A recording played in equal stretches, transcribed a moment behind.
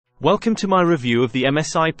Welcome to my review of the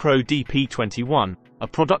MSI Pro DP21, a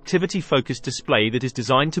productivity-focused display that is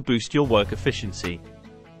designed to boost your work efficiency.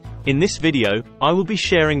 In this video, I will be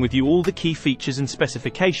sharing with you all the key features and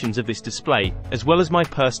specifications of this display, as well as my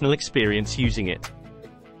personal experience using it.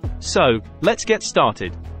 So, let's get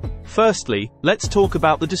started. Firstly, let's talk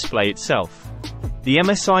about the display itself. The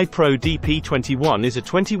MSI Pro DP21 is a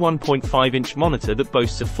 21.5-inch monitor that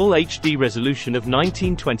boasts a full HD resolution of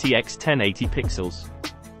 1920 x 1080 pixels.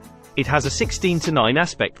 It has a 16:9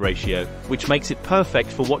 aspect ratio, which makes it perfect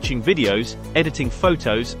for watching videos, editing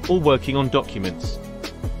photos, or working on documents.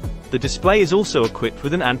 The display is also equipped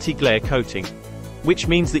with an anti-glare coating, which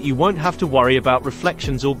means that you won't have to worry about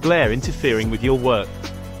reflections or glare interfering with your work.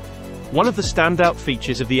 One of the standout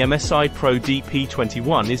features of the MSI Pro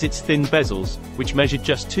DP21 is its thin bezels, which measure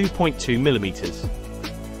just 2.2 mm.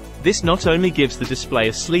 This not only gives the display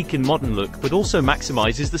a sleek and modern look but also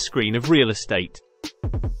maximizes the screen of real estate,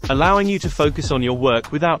 allowing you to focus on your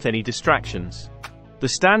work without any distractions. The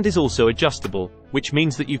stand is also adjustable, which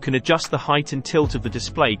means that you can adjust the height and tilt of the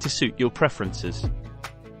display to suit your preferences.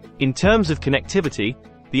 In terms of connectivity,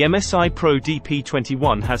 the MSI Pro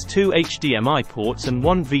DP21 has 2 HDMI ports and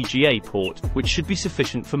 1 VGA port, which should be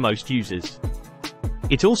sufficient for most users.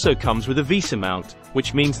 It also comes with a VESA mount,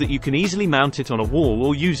 which means that you can easily mount it on a wall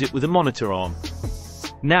or use it with a monitor arm.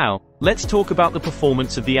 Now, let's talk about the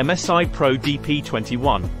performance of the MSI Pro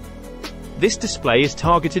DP21. This display is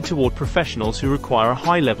targeted toward professionals who require a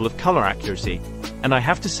high level of color accuracy, and I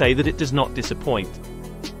have to say that it does not disappoint.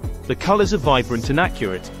 The colors are vibrant and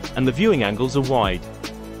accurate, and the viewing angles are wide,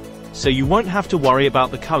 so you won't have to worry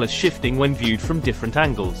about the colors shifting when viewed from different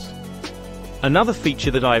angles. Another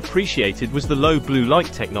feature that I appreciated was the low blue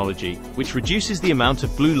light technology, which reduces the amount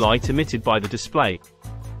of blue light emitted by the display.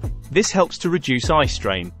 This helps to reduce eye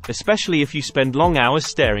strain, especially if you spend long hours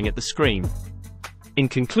staring at the screen. In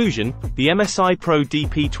conclusion, the MSI Pro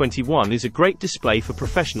DP21 is a great display for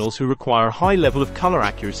professionals who require a high level of color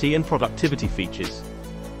accuracy and productivity features.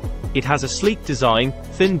 It has a sleek design,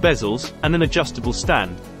 thin bezels, and an adjustable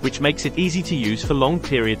stand, which makes it easy to use for long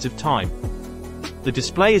periods of time. The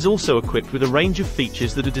display is also equipped with a range of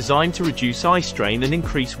features that are designed to reduce eye strain and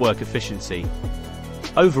increase work efficiency.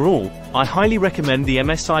 Overall, I highly recommend the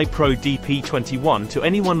MSI Pro DP21 to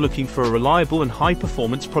anyone looking for a reliable and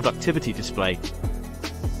high-performance productivity display.